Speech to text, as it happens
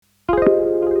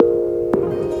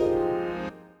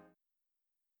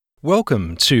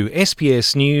Welcome to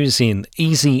SBS News in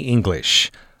Easy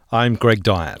English. I'm Greg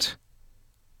Dyett.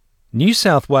 New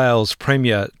South Wales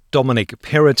Premier Dominic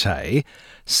Perrottet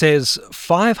says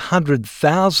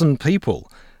 500,000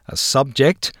 people are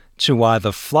subject to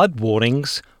either flood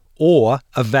warnings or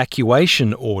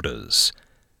evacuation orders.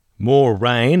 More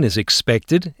rain is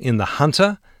expected in the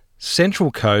Hunter, Central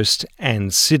Coast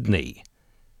and Sydney.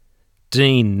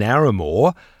 Dean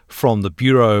Narramore from the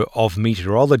Bureau of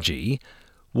Meteorology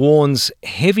warns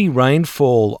heavy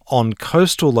rainfall on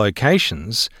coastal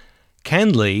locations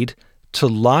can lead to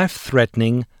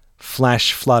life-threatening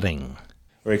flash flooding.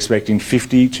 We're expecting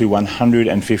 50 to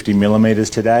 150 millimetres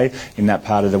today in that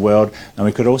part of the world, and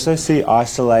we could also see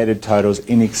isolated totals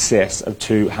in excess of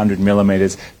 200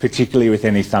 millimetres, particularly with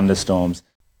any thunderstorms.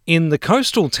 In the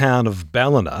coastal town of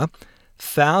Ballina,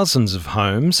 thousands of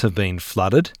homes have been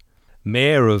flooded.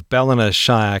 Mayor of Ballina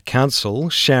Shire Council,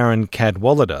 Sharon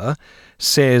Cadwallader,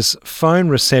 says phone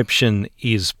reception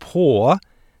is poor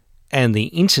and the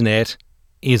internet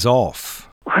is off.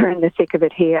 We're in the thick of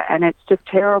it here, and it's just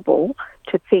terrible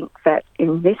to think that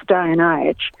in this day and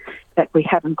age that we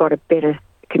haven't got a better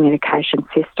communication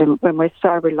system when we're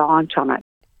so reliant on it.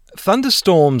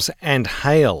 Thunderstorms and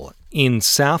hail in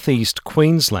southeast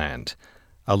Queensland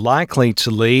are likely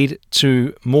to lead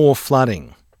to more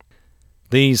flooding.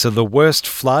 These are the worst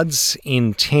floods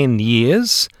in 10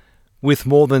 years, with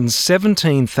more than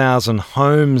 17,000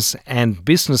 homes and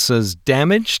businesses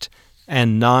damaged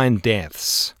and 9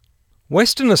 deaths.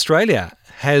 Western Australia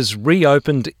has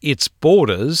reopened its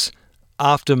borders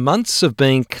after months of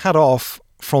being cut off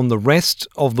from the rest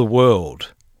of the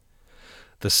world.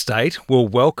 The state will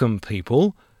welcome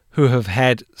people who have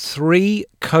had 3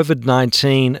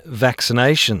 COVID-19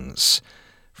 vaccinations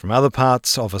from other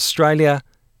parts of Australia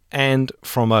and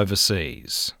from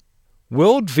overseas.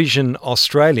 World Vision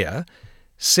Australia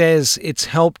says it's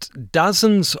helped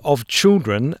dozens of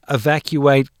children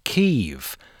evacuate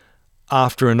Kyiv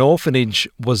after an orphanage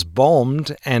was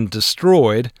bombed and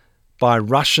destroyed by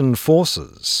Russian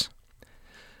forces.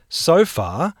 So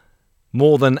far,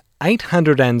 more than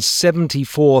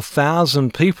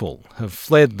 874,000 people have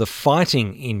fled the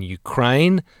fighting in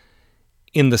Ukraine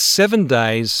in the 7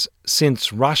 days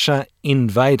since Russia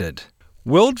invaded.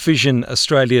 World Vision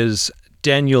Australia's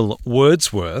Daniel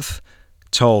Wordsworth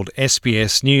told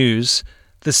SBS News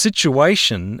the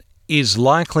situation is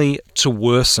likely to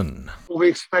worsen. We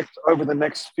expect over the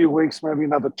next few weeks maybe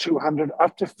another 200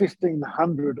 up to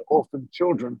 1,500 orphan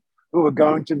children who are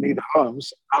going to need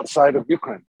homes outside of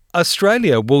Ukraine.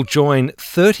 Australia will join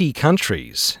 30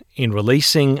 countries in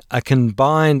releasing a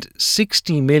combined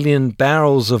 60 million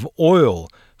barrels of oil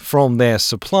from their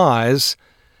supplies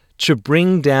to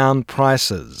bring down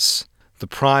prices. The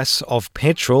price of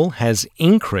petrol has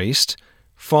increased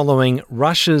following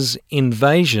Russia's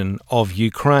invasion of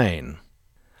Ukraine.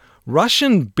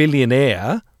 Russian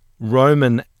billionaire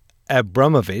Roman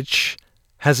Abramovich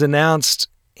has announced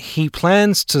he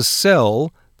plans to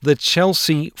sell the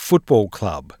Chelsea Football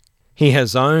Club. He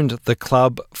has owned the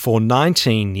club for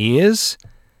 19 years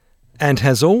and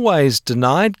has always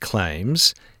denied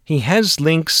claims he has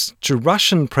links to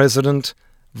Russian President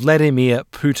Vladimir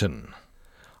Putin.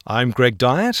 I'm Greg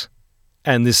Dyett,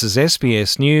 and this is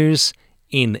SBS News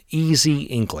in Easy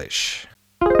English.